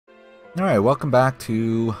Alright, welcome back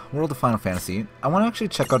to World of Final Fantasy. I want to actually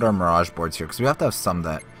check out our Mirage boards here, because we have to have some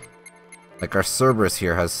that... Like our Cerberus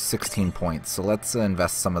here has 16 points, so let's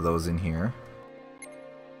invest some of those in here.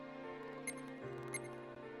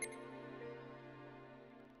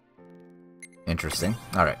 Interesting.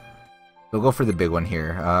 Alright. We'll go for the big one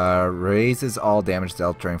here. Raises all damage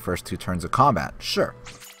dealt during first 2 turns of combat. Sure.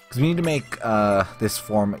 Because we need to make this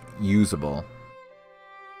form usable.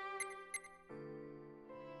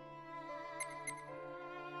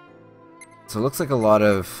 So it looks like a lot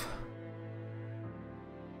of...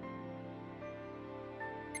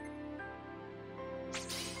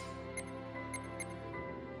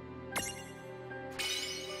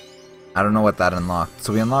 I don't know what that unlocked.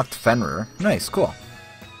 So we unlocked Fenrir. Nice, cool.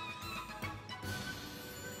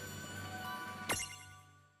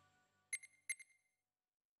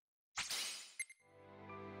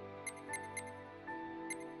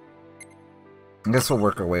 I guess we'll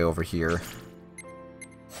work our way over here.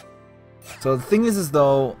 So the thing is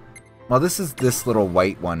though, well, this is this little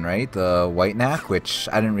white one, right? The white knack, which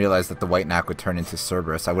I didn't realize that the white knack would turn into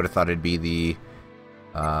Cerberus. I would have thought it'd be the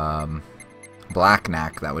black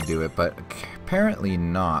knack that would do it, but apparently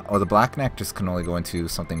not. Oh, the black knack just can only go into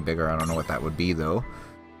something bigger. I don't know what that would be though.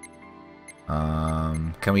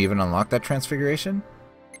 Can we even unlock that transfiguration?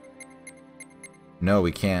 No,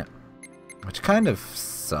 we can't. Which kind of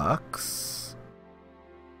sucks.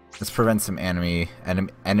 Let's prevent some enemy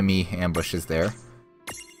ambushes there.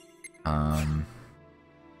 Let's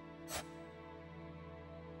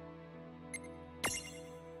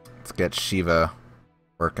get Shiva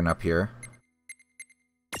working up here.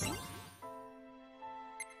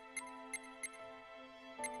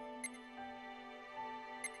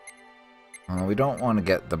 We don't want to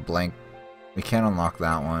get the blank. We can't unlock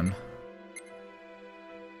that one.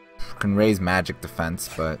 We can raise magic defense,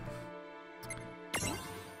 but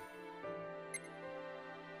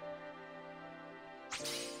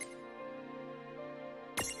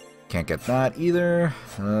can't get that either.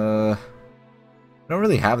 Don't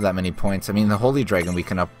really have that many points. I mean, the Holy Dragon, we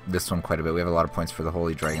can up this one quite a bit. We have a lot of points for the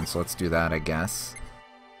Holy Dragon, so let's do that, I guess.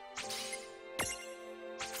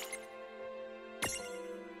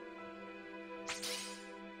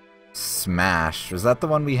 Smash. Was that the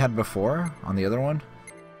one we had before on the other one?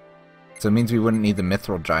 So it means we wouldn't need the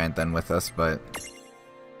Mithril Giant then with us, but...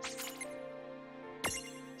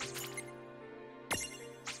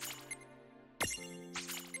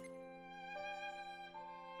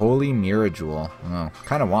 Holy Mirror Jewel. Oh,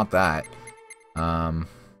 kind of want that.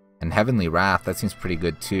 And Heavenly Wrath, that seems pretty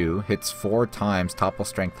good too. Hits 4 times, topple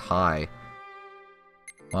strength high.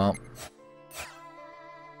 Well,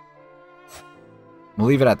 we'll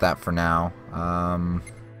leave it at that for now.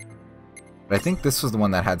 But I think this was the one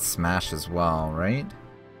that had Smash as well, right?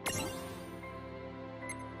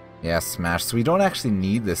 Yeah, Smash. So we don't actually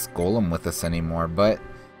need this Golem with us anymore, but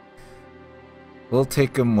we'll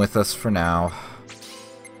take him with us for now.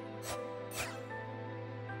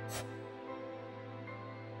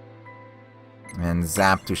 And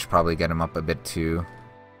Zapped, we should probably get him up a bit too.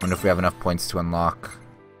 Wonder if we have enough points to unlock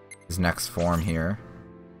his next form here.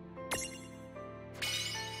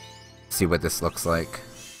 See what this looks like.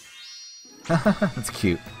 That's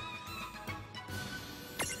cute.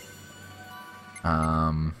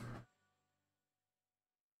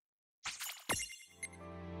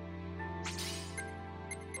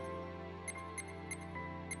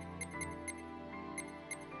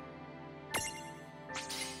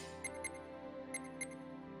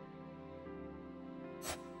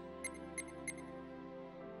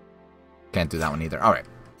 Can't do that one either. Alright.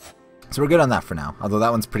 So we're good on that for now. Although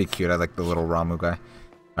that one's pretty cute. I like the little Ramu guy.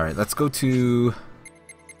 Alright, let's go to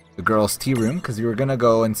the girls' tea room, because we were going to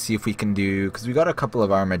go and see if we can do... Because we got a couple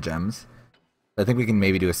of Arma gems. I think we can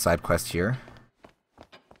maybe do a side quest here.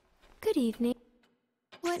 Good evening.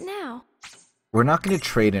 What now? We're not going to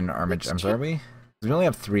trade in Arma gems, are we? We only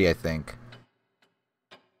have 3, I think.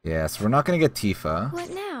 Yeah, so we're not going to get Tifa. What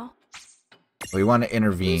now? We want to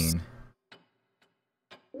intervene.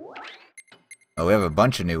 Oh, we have a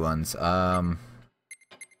bunch of new ones.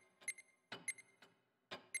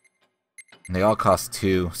 They all cost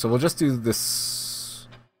 2. So we'll just do this...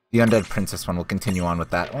 The Undead Princess one. We'll continue on with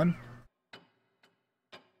that one.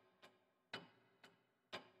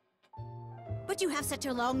 But you have such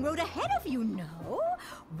a long road ahead of you, no?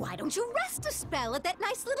 Why don't you rest a spell at that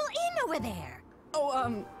nice little inn over there?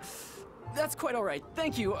 Oh, that's quite alright.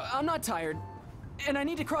 Thank you. I'm not tired. And I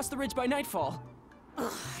need to cross the ridge by nightfall.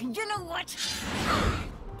 Ugh, you know what?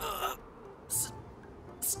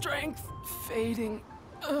 Strength fading.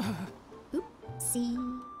 See?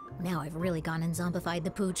 Now I've really gone and zombified the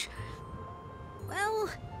pooch. Well,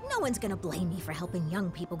 No one's gonna blame me for helping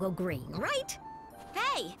young people go green, right?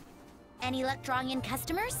 Hey! Any luck drawing in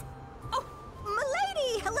customers? Oh,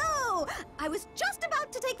 milady, hello! I was just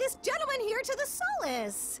about to take this gentleman here to the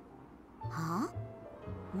Solace. Huh?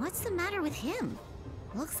 What's the matter with him?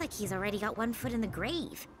 Looks like he's already got one foot in the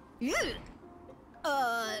grave.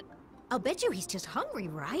 I'll bet you he's just hungry,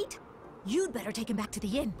 right? You'd better take him back to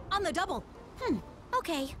the inn, on the double.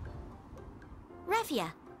 Okay.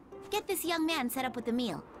 Refia, get this young man set up with the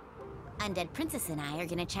meal. Undead Princess and I are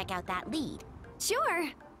gonna check out that lead. Sure.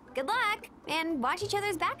 Good luck, and watch each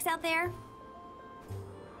other's backs out there.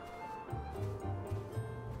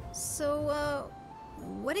 So,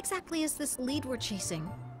 what exactly is this lead we're chasing?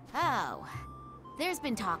 Oh, there's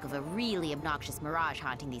been talk of a really obnoxious mirage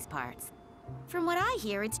haunting these parts. From what I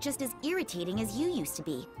hear, it's just as irritating as you used to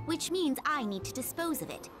be, which means I need to dispose of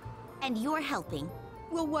it. And you're helping.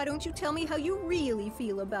 Well, why don't you tell me how you really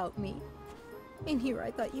feel about me? In here,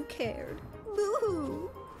 I thought you cared. Boo-hoo.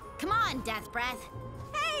 Come on, Death Breath.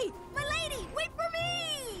 Hey, my lady, wait for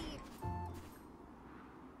me!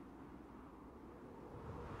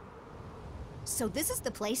 So this is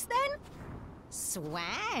the place then?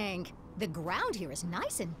 Swank. The ground here is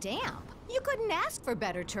nice and damp. You couldn't ask for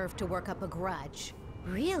better turf to work up a grudge.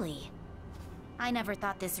 Really? I never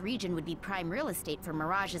thought this region would be prime real estate for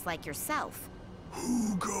mirages like yourself.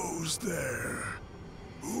 Who goes there?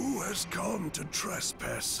 Who has come to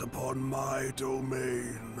trespass upon my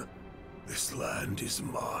domain? This land is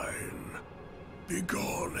mine. Be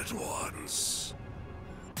gone at once.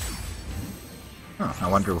 Huh, I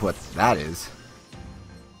wonder what that is.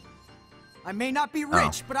 I may not be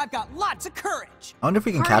rich, but I've got lots of courage. I wonder if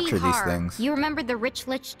we can Hardy capture these har. things. You remembered the rich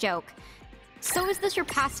lich joke. So is this your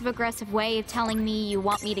passive-aggressive way of telling me you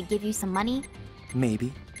want me to give you some money?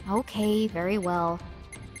 Maybe. Okay, very well.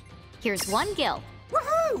 Here's 1 gil.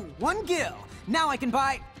 Woohoo! 1 gil. Now I can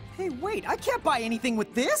buy... Hey, wait, I can't buy anything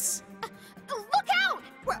with this. Look out!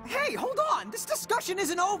 Well, hey, hold on. This discussion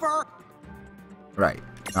isn't over. Right.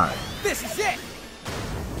 Alright. This is it.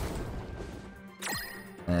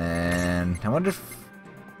 And I wonder if...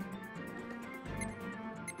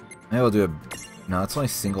 Maybe we'll do a... No, it's only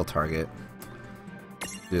single target.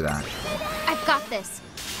 Do that. I've got this.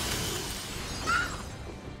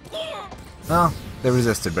 Well, they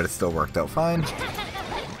resisted, but it still worked out fine.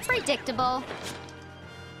 Predictable.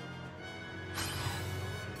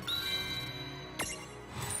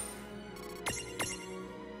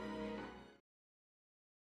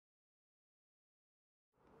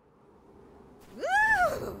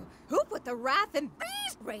 Ooh, who put the wrath in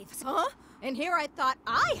these wraiths, huh? And here I thought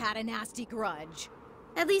I had a nasty grudge.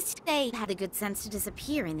 At least they had the good sense to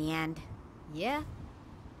disappear in the end. Yeah,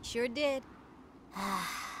 sure did.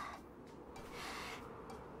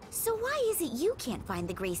 So why is it you can't find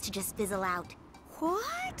the grace to just fizzle out?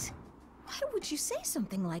 What? Why would you say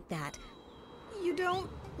something like that? You don't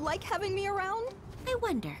like having me around? I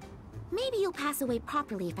wonder. Maybe you'll pass away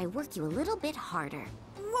properly if I work you a little bit harder.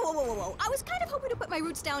 Whoa, whoa, whoa, whoa, whoa. I was kind of hoping to put my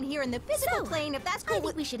roots down here in the physical So, plane, if that's I cool think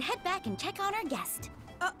with... we should head back and check on our guest.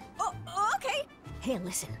 Okay. Hey,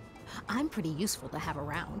 listen. I'm pretty useful to have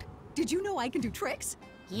around. Did you know I can do tricks?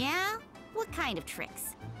 Yeah? What kind of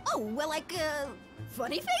tricks? Oh, well, like,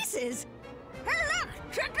 funny faces. Hey, look!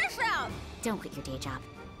 Check this out! Don't quit your day job.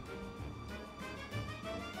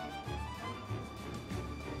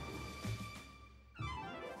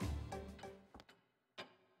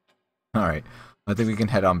 Alright. I think we can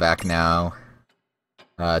head on back now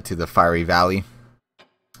to the Fiery Valley.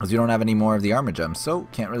 Because we don't have any more of the armor gems, so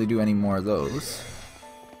can't really do any more of those.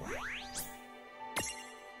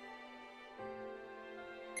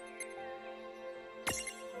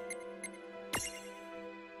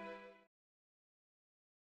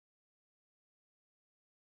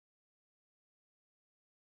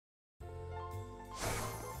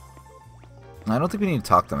 I don't think we need to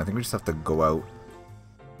talk to them. I think we just have to go out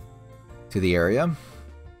to the area.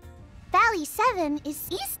 Valley 7 is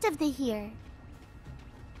east of the here.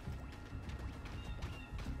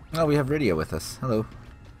 Oh, we have Rydia with us. Hello.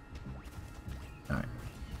 Alright.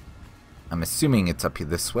 I'm assuming it's up here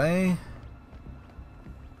this way.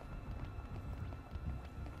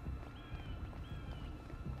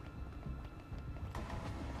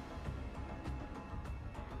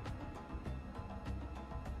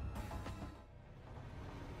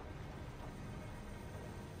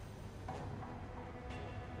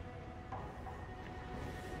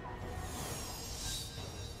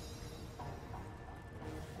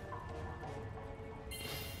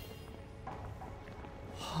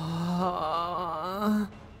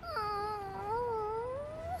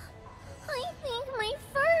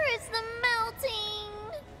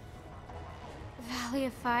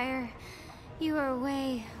 fire. You are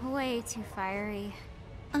way, way too fiery.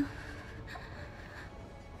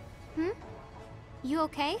 You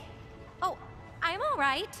okay? Oh, I'm all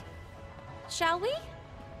right. Shall we?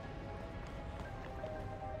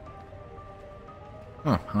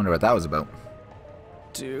 I wonder what that was about.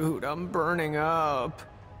 Dude, I'm burning up.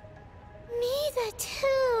 Me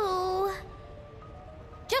too.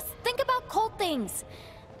 Just think about cold things.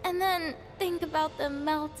 And then think about them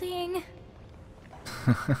melting.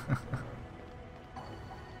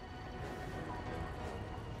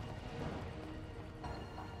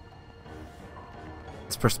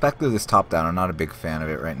 This perspective is top-down. I'm not a big fan of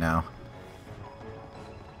it right now.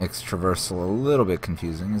 Makes traversal a little bit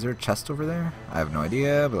confusing. Is there a chest over there? I have no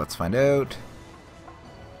idea, but let's find out.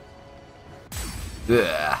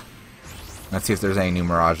 Ugh. Let's see if there's any new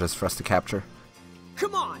mirages for us to capture.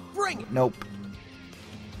 Come on, bring it! Nope.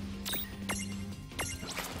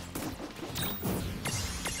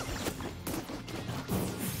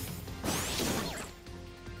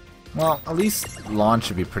 Well, at least Launch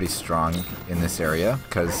should be pretty strong in this area,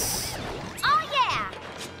 because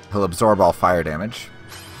he'll absorb all fire damage.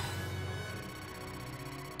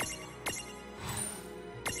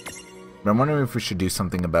 But I'm wondering if we should do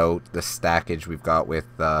something about the stackage we've got with,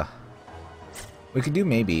 we could do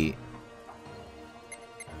maybe...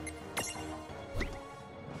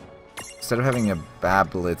 Instead of having a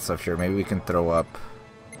Bablitz up here, maybe we can throw up...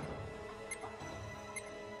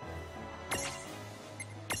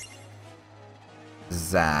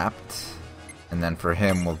 Zapped. And then for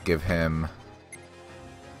him, we'll give him...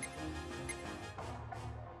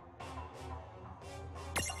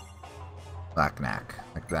 Black Knack,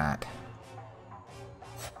 like that.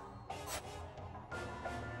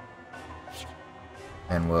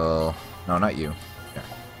 And we'll... No, not you. Yeah,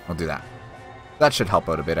 we'll do that. That should help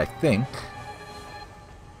out a bit, I think.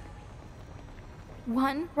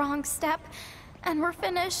 One wrong step, and we're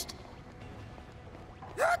finished.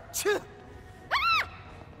 Ah!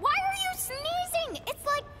 Why are you sneezing? It's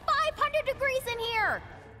like 500 degrees in here.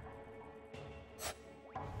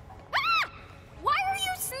 Ah! Why are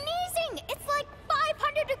you sneezing? It's like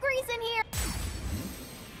 500 degrees in here.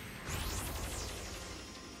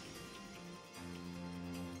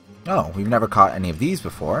 Oh, we've never caught any of these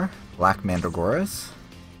before. Black Mandragoras.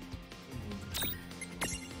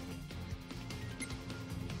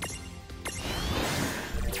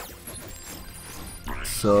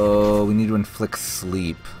 So, we need to inflict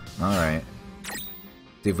sleep. Alright.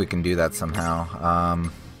 See if we can do that somehow.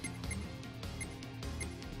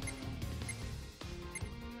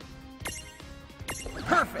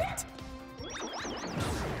 Perfect!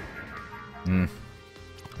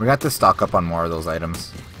 We got to stock up on more of those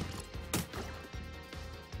items.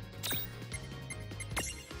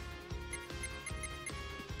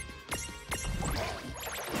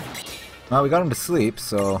 Well, we got him to sleep,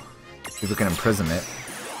 so see if we can imprison it.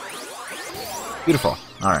 Beautiful.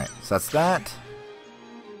 Alright, so that's that.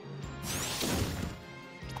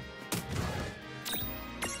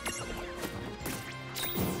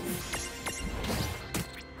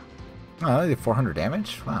 Oh, they did 400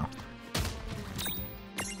 damage? Wow.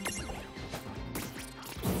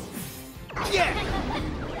 Yeah!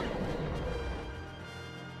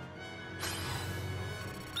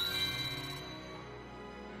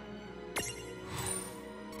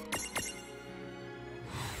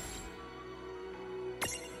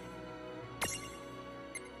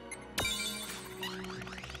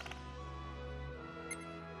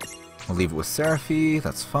 We'll leave it with Seraphy,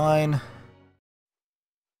 that's fine.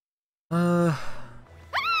 Ah!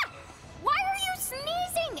 Why are you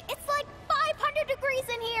sneezing? It's like 500 degrees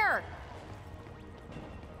in here.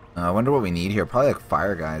 I wonder what we need here. Probably like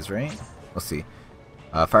fire guys, right? We'll see.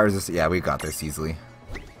 Fire resistance. Yeah, we got this easily.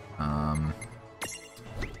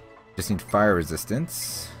 Just need fire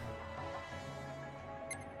resistance.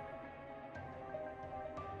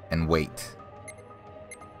 And weight.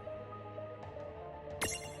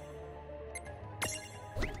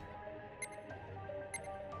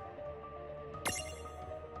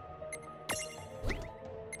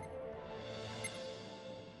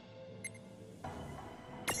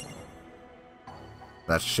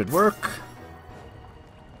 That should work.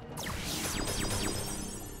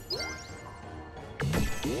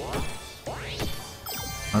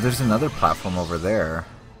 Oh, there's another platform over there.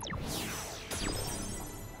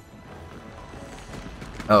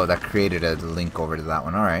 Oh, that created a link over to that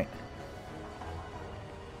one. Alright.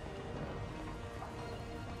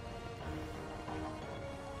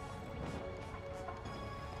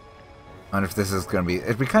 I wonder if this is going to be...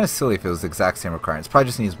 It'd be kind of silly if it was the exact same requirements. Probably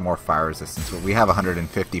just needs more fire resistance. But we have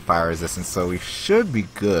 150 fire resistance, so we should be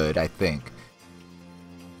good, I think.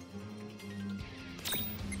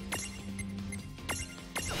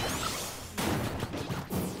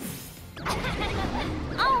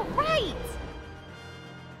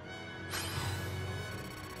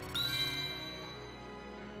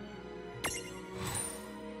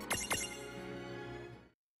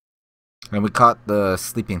 And we caught the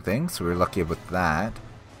sleeping thing, so we were lucky with that.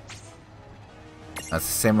 That's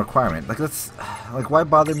the same requirement. Like, that's... Like, why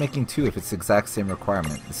bother making 2 if it's the exact same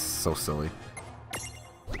requirement? This is so silly.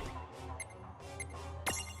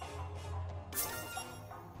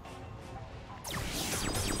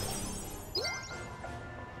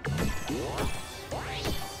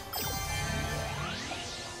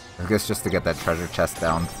 I guess just to get that treasure chest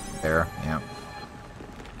down there, yeah.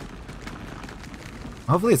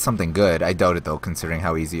 Hopefully it's something good. I doubt it though, considering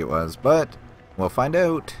how easy it was, but we'll find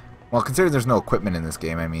out. Well, considering there's no equipment in this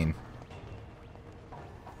game, I mean.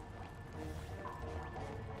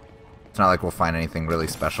 It's not like we'll find anything really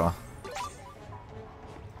special.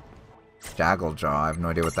 Jagglejaw, I have no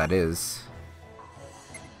idea what that is.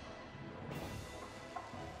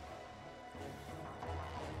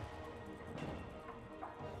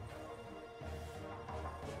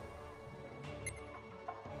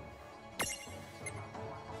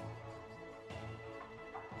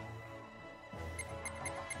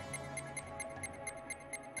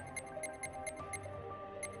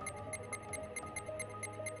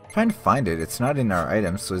 Trying to find it. It's not in our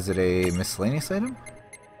items, so is it a miscellaneous item?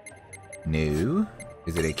 No.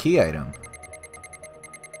 Is it a key item?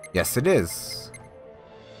 Yes, it is.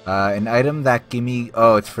 An item that gimme...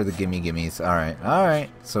 Oh, it's for the gimme gimmies. Alright, alright.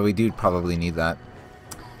 So we do probably need that.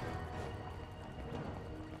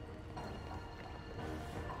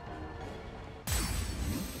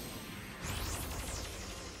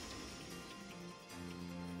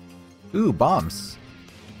 Ooh, bombs.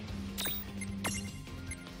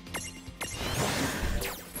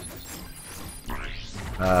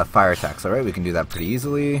 Fire attacks. Alright, we can do that pretty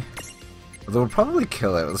easily. Although we'll probably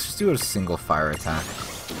kill it. Let's just do a single fire attack.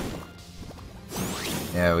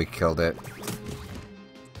 Yeah, we killed it.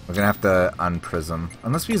 We're gonna have to unprism.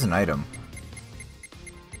 Unless we use an item.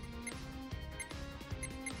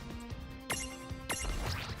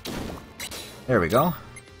 There we go.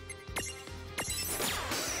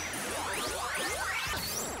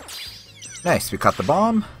 Nice, we caught the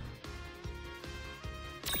bomb.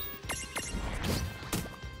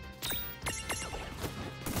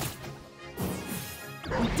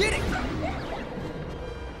 We did it!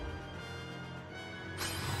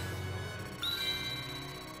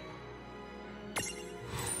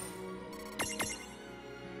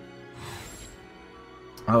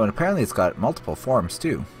 Oh, and apparently it's got multiple forms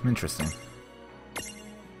too. Interesting.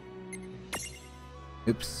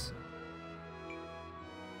 Oops.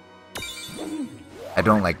 I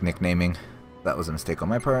don't like nicknaming. That was a mistake on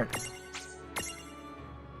my part.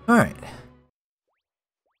 Alright.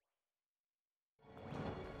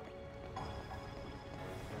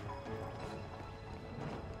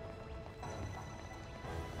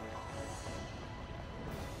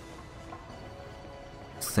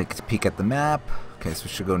 Let's take a peek at the map. Okay, so we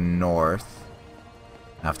should go north.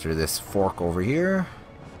 After this fork over here.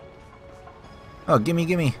 Oh, gimme,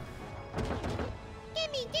 gimme.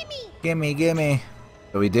 Gimme, gimme. Gimme, gimme.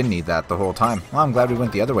 So we did need that the whole time. Well, I'm glad we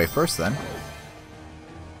went the other way first then.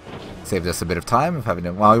 Saved us a bit of time of having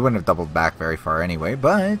to... Well, we wouldn't have doubled back very far anyway,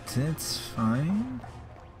 but it's fine.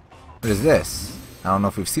 What is this? I don't know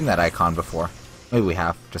if we've seen that icon before. Maybe we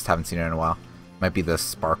have, just haven't seen it in a while. Might be the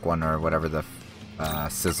spark one or whatever, the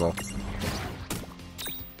sizzle.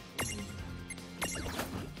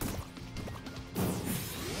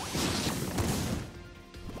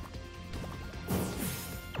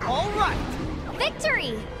 All right!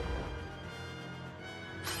 Victory!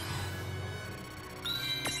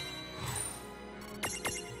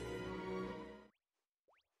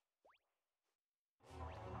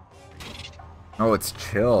 Oh, it's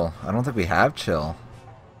chill. I don't think we have chill.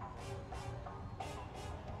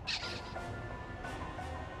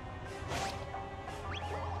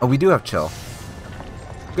 Oh, we do have chill.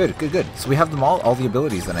 Good, good, good. So we have them all the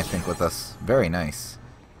abilities then, I think, with us. Very nice.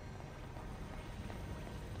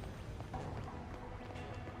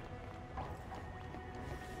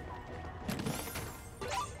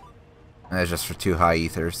 That's just for 2 high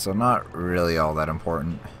ethers, so not really all that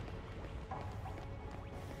important.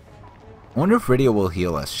 I wonder if Rydia will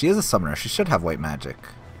heal us. She is a summoner. She should have white magic.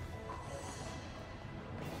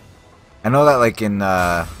 I know that, like, in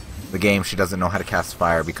the game, she doesn't know how to cast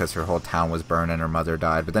fire because her whole town was burned and her mother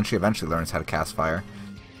died, but then she eventually learns how to cast fire.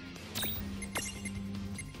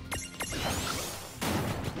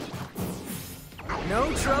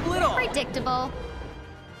 No trouble at all. Predictable.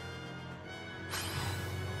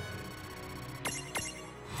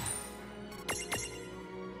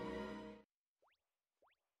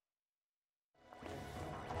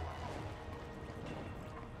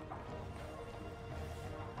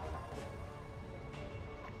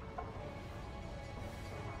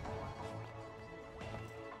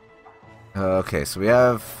 Okay, so we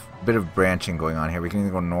have a bit of branching going on here. We can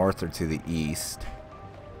either go north or to the east.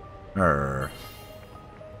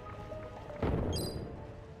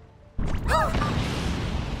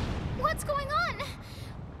 What's going on?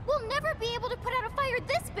 We'll never be able to put out a fire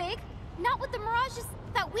this big. Not with the mirages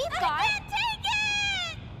that we've got. I can't take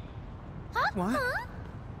it! Huh? What?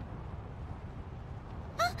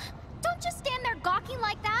 Huh? Don't just stand there gawking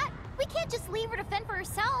like that. We can't just leave her to fend for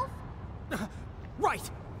herself. Right!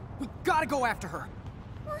 We gotta go after her!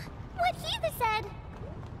 What Heather said.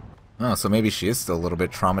 Oh, so maybe she is still a little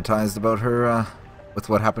bit traumatized about her, with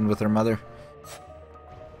what happened with her mother.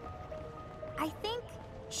 I think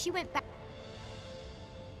she went back.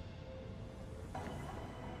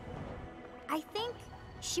 I think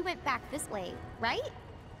she went back this way, right?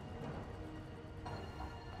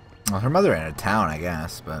 Well, her mother entered town, I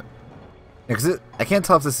guess, but... Yeah, 'cause I can't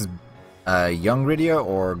tell if this is young Rydia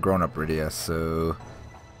or grown-up Rydia, so...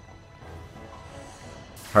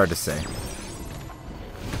 Hard to say. Is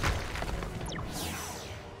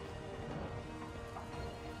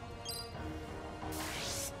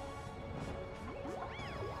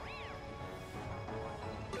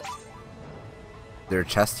there a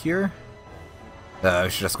chest here? We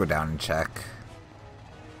should just go down and check.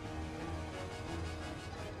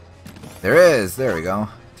 There is! There we go.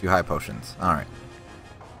 2 high potions. Alright.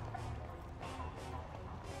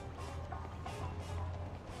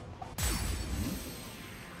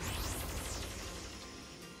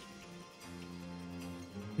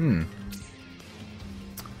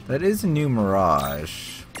 That is a new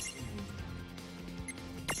Mirage.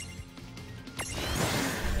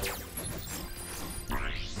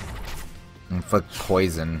 Inflict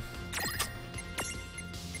poison.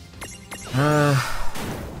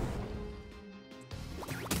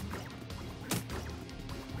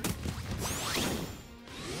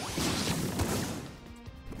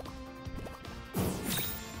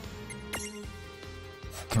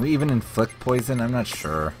 Can we even inflict poison? I'm not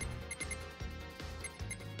sure.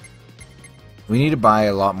 We need to buy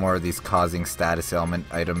a lot more of these causing status ailment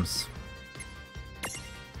items.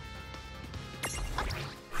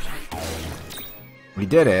 We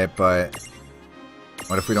did it, but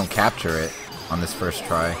what if we don't capture it on this first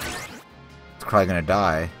try? It's probably gonna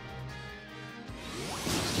die.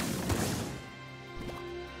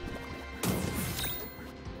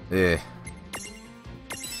 Ugh.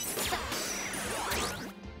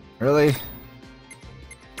 Really?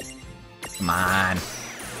 Come on.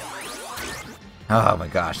 Oh my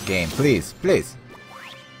gosh, game. Please, please.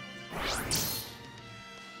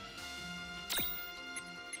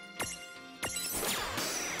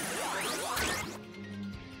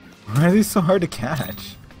 Why are these so hard to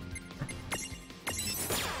catch?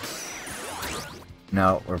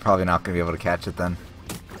 No, we're probably not going to be able to catch it then.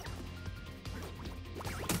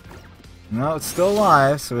 No, it's still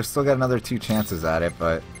alive, so we've still got another 2 chances at it,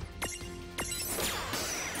 but...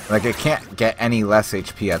 Like, it can't get any less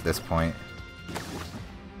HP at this point.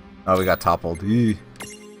 Oh, we got toppled. Eee.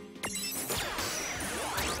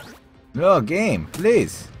 No, game,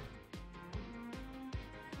 please.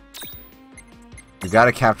 We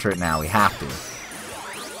gotta capture it now. We have to.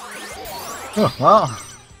 Oh, well,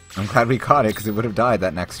 I'm glad we caught it because it would have died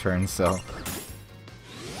that next turn, so...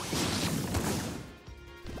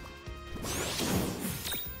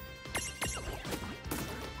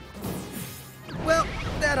 Well,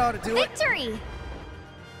 that ought to do it. Victory!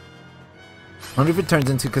 I wonder if it turns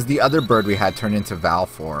into... Because the other bird we had turned into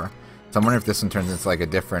Valfor. So I'm wondering if this one turns into like a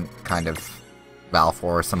different kind of Valfor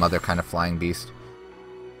or some other kind of flying beast.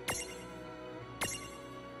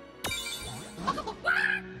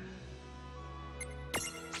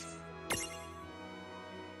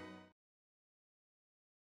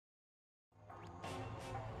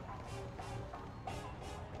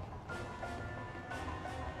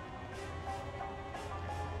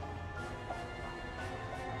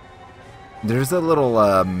 There's a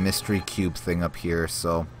little mystery cube thing up here,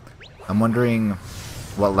 so I'm wondering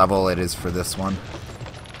what level it is for this one.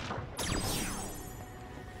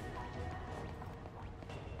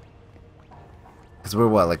 Because we're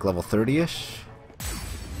what, like level 30-ish?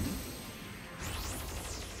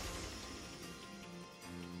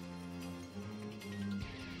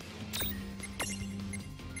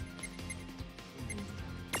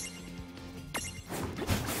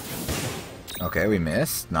 Okay, we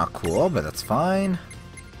missed. Not cool, but that's fine.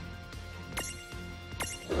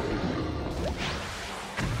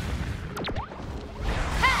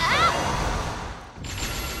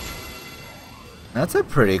 That's a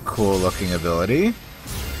pretty cool looking ability.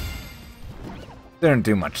 Didn't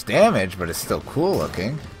do much damage, but it's still cool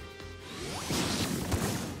looking.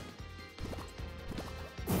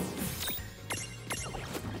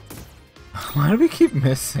 Why do we keep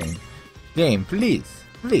missing? Game, please.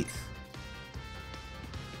 Please.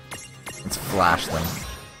 Let's flash them.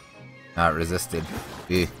 Not resisted.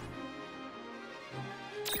 Ew.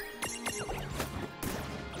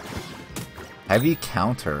 Heavy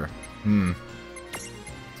counter. I'm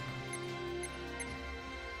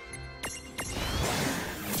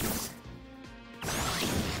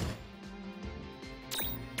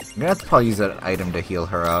gonna have to probably use that item to heal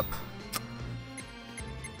her up.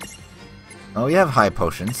 Oh, we have high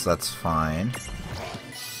potions, so that's fine.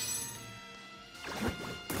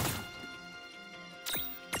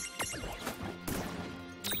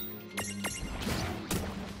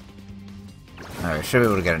 Alright, should be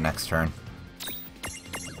able to get it next turn.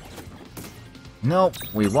 Nope,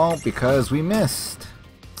 we won't because we missed.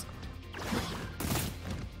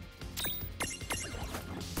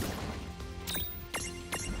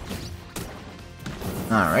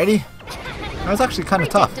 Alrighty. That was actually kind of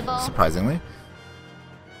tough, surprisingly.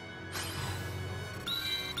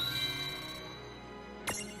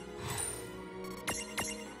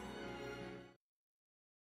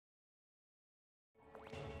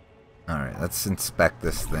 Alright, let's inspect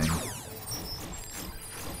this thing.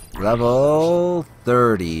 Level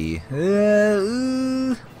 30.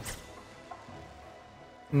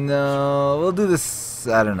 No, we'll do this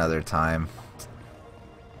at another time.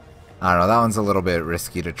 I don't know, that one's a little bit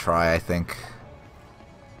risky to try, I think.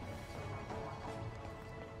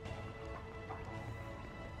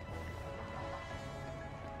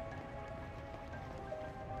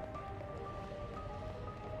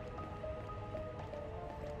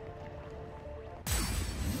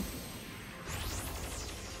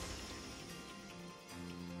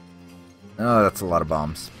 Oh, that's a lot of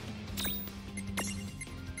bombs.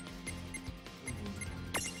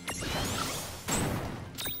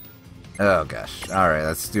 Oh gosh. Alright,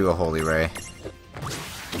 let's do a Holy Ray.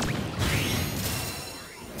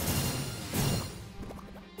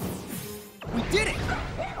 We did it!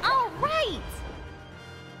 All right!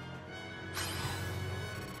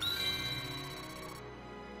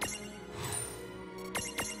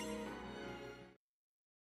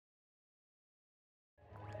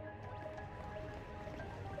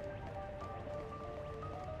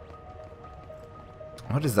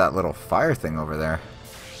 What is that little fire thing over there?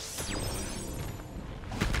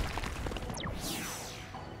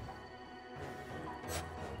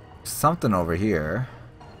 Something over here.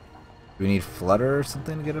 Do we need Flutter or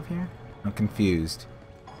something to get up here? I'm confused.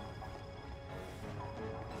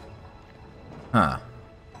 Huh.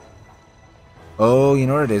 Oh, you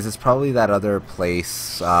know what it is? It's probably that other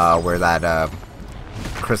place where that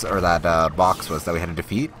box was that we had to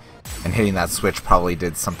defeat, and hitting that switch probably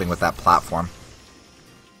did something with that platform.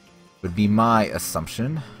 Would be my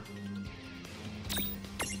assumption.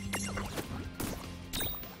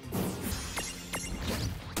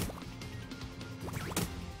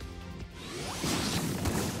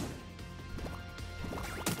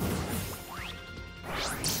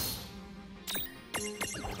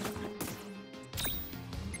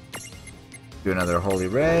 Do another Holy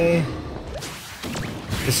Ray.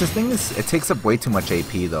 This just thing is, it takes up way too much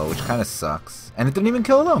AP though, which kind of sucks. And it didn't even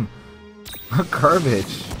kill them!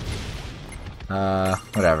 Garbage.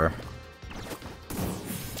 Whatever.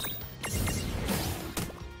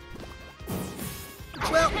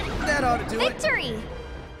 Well, that ought to do it. Victory!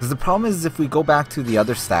 Because the problem is if we go back to the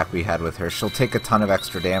other stack we had with her, she'll take a ton of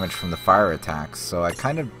extra damage from the fire attacks, so I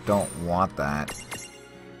kind of don't want that.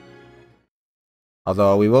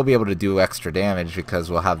 Although we will be able to do extra damage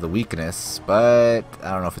because we'll have the weakness, but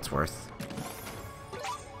I don't know if it's worth.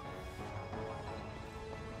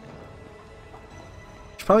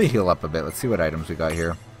 Should probably heal up a bit. Let's see what items we got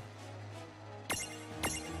here.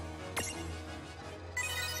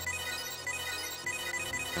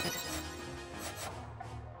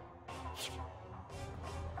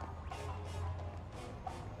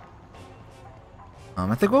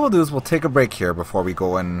 I think what we'll do is we'll take a break here before we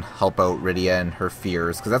go and help out Rydia and her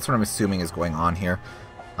fears, because that's what I'm assuming is going on here.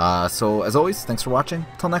 So, as always, thanks for watching.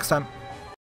 Till next time.